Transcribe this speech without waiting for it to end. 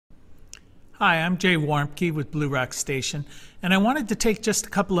Hi, I'm Jay Warmke with Blue Rock Station, and I wanted to take just a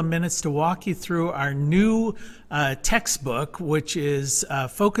couple of minutes to walk you through our new textbook, which is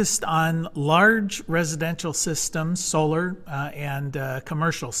focused on large residential systems, solar and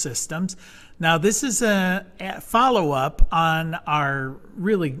commercial systems. Now, this is a follow-up on our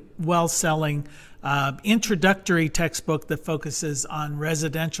really well-selling introductory textbook that focuses on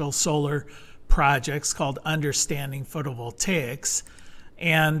residential solar projects called Understanding Photovoltaics.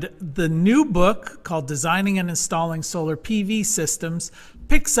 And the new book, called Designing and Installing Solar PV Systems,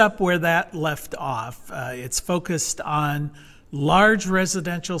 picks up where that left off. It's focused on large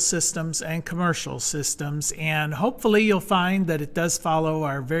residential systems and commercial systems, and hopefully you'll find that it does follow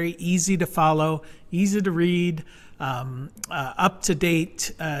our very easy to follow, easy to read,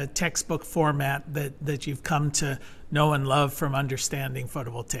 up-to-date textbook format that you've come to know and love from Understanding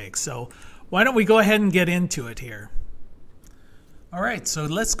Photovoltaics. So why don't we go ahead and get into it here. All right, so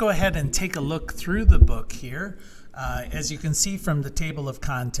let's go ahead and take a look through the book here. As you can see from the table of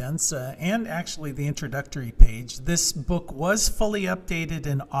contents and actually the introductory page, this book was fully updated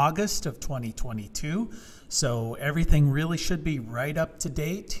in August of 2022, so everything really should be right up to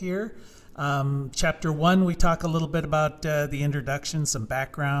date here. Chapter 1, we talk a little bit about the introduction, some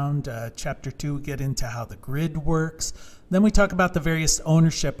background. Chapter 2, we get into how the grid works. Then we talk about the various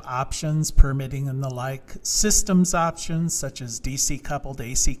ownership options, permitting and the like, systems options such as DC coupled,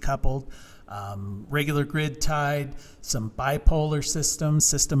 AC coupled, regular grid tied, some bipolar systems,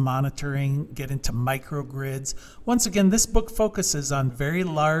 system monitoring, get into microgrids. Once again, this book focuses on very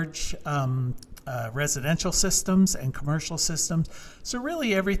large residential systems and commercial systems. So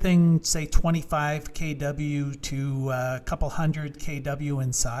really everything, say 25 kW to a couple hundred kW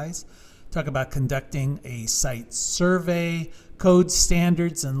in size. Talk about conducting a site survey, code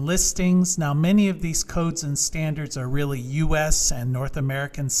standards and listings. Now, many of these codes and standards are really US and North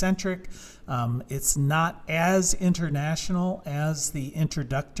American centric. It's not as international as the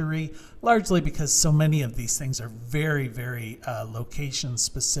introductory, largely because so many of these things are very, very location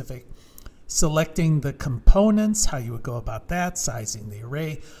specific. Selecting the components, how you would go about that, sizing the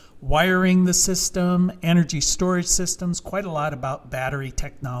array, wiring the system, energy storage systems, quite a lot about battery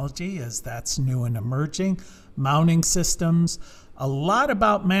technology as that's new and emerging, mounting systems, a lot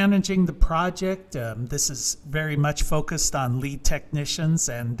about managing the project. This is very much focused on lead technicians,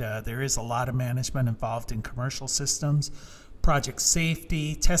 and there is a lot of management involved in commercial systems, project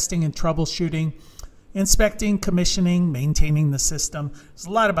safety, testing and troubleshooting, inspecting, commissioning, maintaining the system. There's a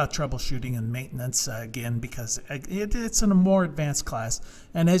lot about troubleshooting and maintenance, again, because it's in a more advanced class.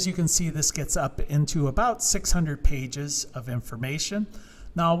 And as you can see, this gets up into about 600 pages of information.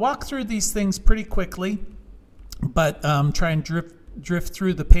 Now, I'll walk through these things pretty quickly, but try and drift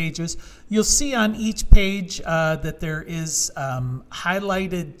through the pages. You'll see on each page that there is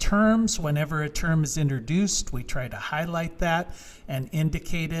highlighted terms. Whenever a term is introduced, we try to highlight that and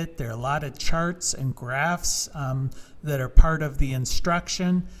indicate it. There are a lot of charts and graphs that are part of the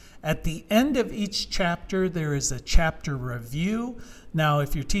instruction. At the end of each chapter, there is a chapter review. Now,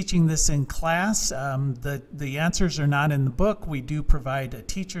 if you're teaching this in class, the answers are not in the book. We do provide a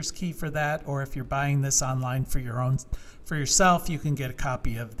teacher's key for that, or if you're buying this online for yourself, you can get a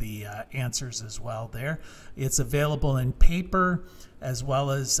copy of the answers as well there. It's available in paper as well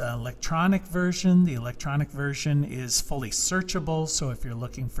as electronic version. The electronic version is fully searchable, so if you're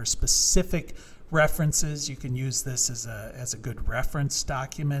looking for specific references, you can use this as a good reference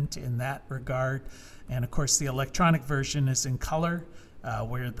document in that regard. And of course, the electronic version is in color,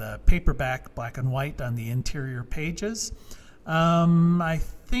 where the paperback, black and white on the interior pages. I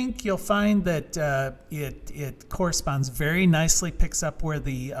think you'll find that it corresponds very nicely, picks up where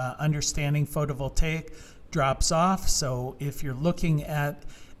the Understanding Photovoltaic drops off. So if you're looking at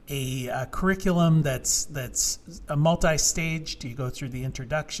a curriculum that's a multi-staged, you go through the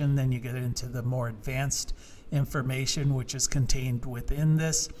introduction, then you get into the more advanced information which is contained within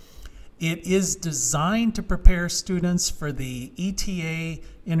this. It is designed to prepare students for the ETA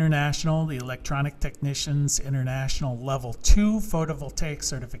International, the Electronic Technicians International Level 2 photovoltaic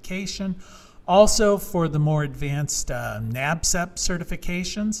certification, also for the more advanced NABCEP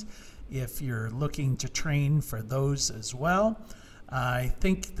certifications, if you're looking to train for those as well. I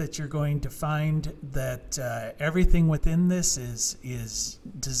think that you're going to find that everything within this is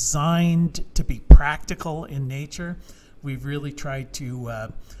designed to be practical in nature. We've really tried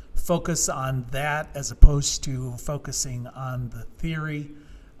to focus on that as opposed to focusing on the theory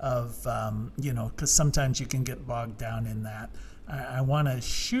of, because sometimes you can get bogged down in that. I want to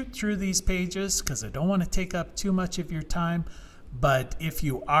shoot through these pages because I don't want to take up too much of your time, but if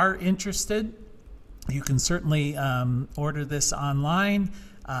you are interested, you can certainly order this online.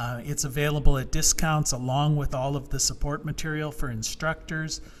 It's available at discounts along with all of the support material for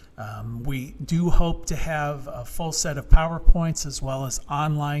instructors. We do hope to have a full set of PowerPoints as well as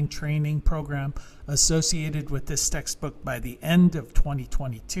online training program associated with this textbook by the end of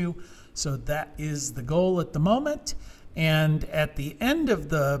 2022. So that is the goal at the moment. And at the end of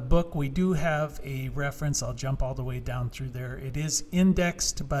the book, we do have a reference. I'll jump all the way down through there. It is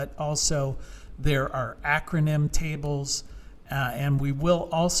indexed, but also there are acronym tables. And we will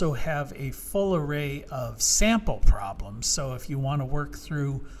also have a full array of sample problems. So if you want to work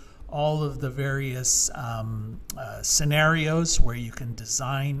through all of the various scenarios where you can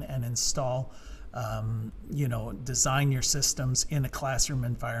design and install, design your systems in a classroom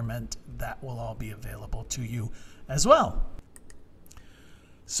environment, that will all be available to you as well.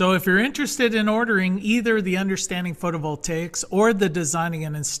 So if you're interested in ordering either the Understanding Photovoltaics or the Designing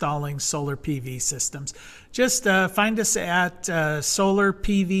and Installing Solar PV Systems, just find us at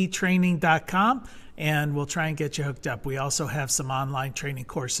solarpvtraining.com and we'll try and get you hooked up. We also have some online training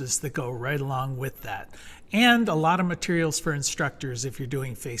courses that go right along with that, and a lot of materials for instructors if you're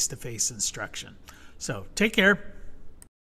doing face-to-face instruction. So take care.